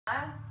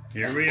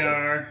Here we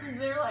are.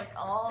 They're like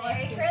all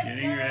Merry Christmas.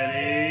 Getting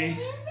ready.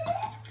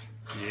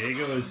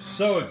 Diego is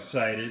so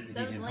excited So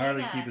he is can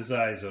hardly Lena. keep his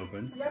eyes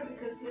open.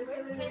 Where's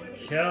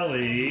Kinsey?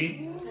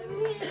 Kelly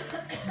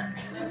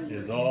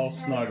is all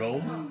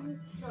snuggled.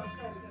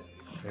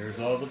 There's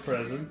all the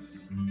presents.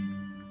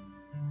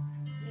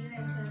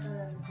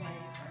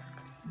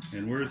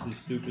 And where's the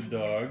stupid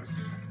dogs?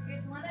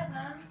 Here's one of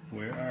them.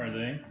 Where are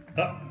they?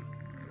 Up.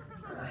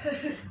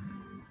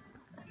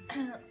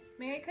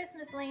 Merry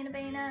Christmas, Lena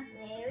Bana.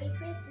 Merry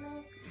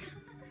Christmas.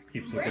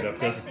 Keeps Where's looking up,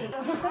 doesn't Kinsey?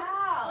 it? Wow.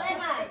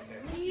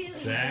 Really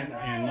Zach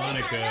and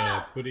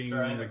Monica putting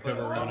the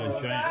cover on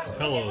a giant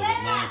pillow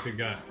that Monica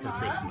got for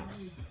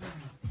Christmas.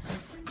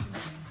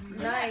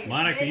 nice.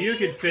 Monica, you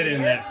could fit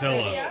in that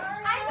pillow.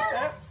 I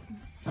know this.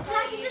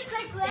 Just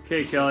like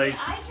Okay, Kelly,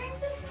 I drink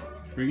this?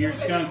 bring your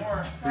skunk.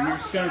 Bring your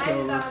skunk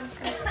over.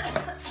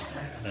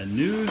 A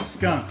new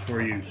skunk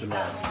for you You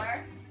tonight. got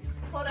more?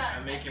 Hold on.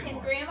 I'm making Can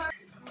more. Grandma?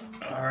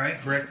 All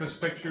right, breakfast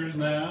pictures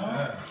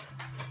now.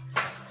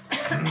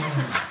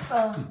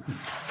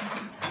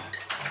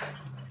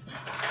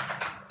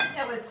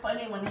 That was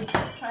funny when he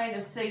kept trying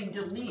to say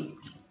delete.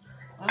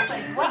 I was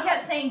like, He what?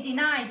 kept saying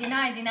deny,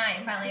 deny, deny,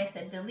 and finally I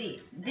said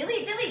delete.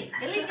 Delete, delete,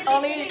 delete, delete,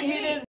 Only delete. he didn't.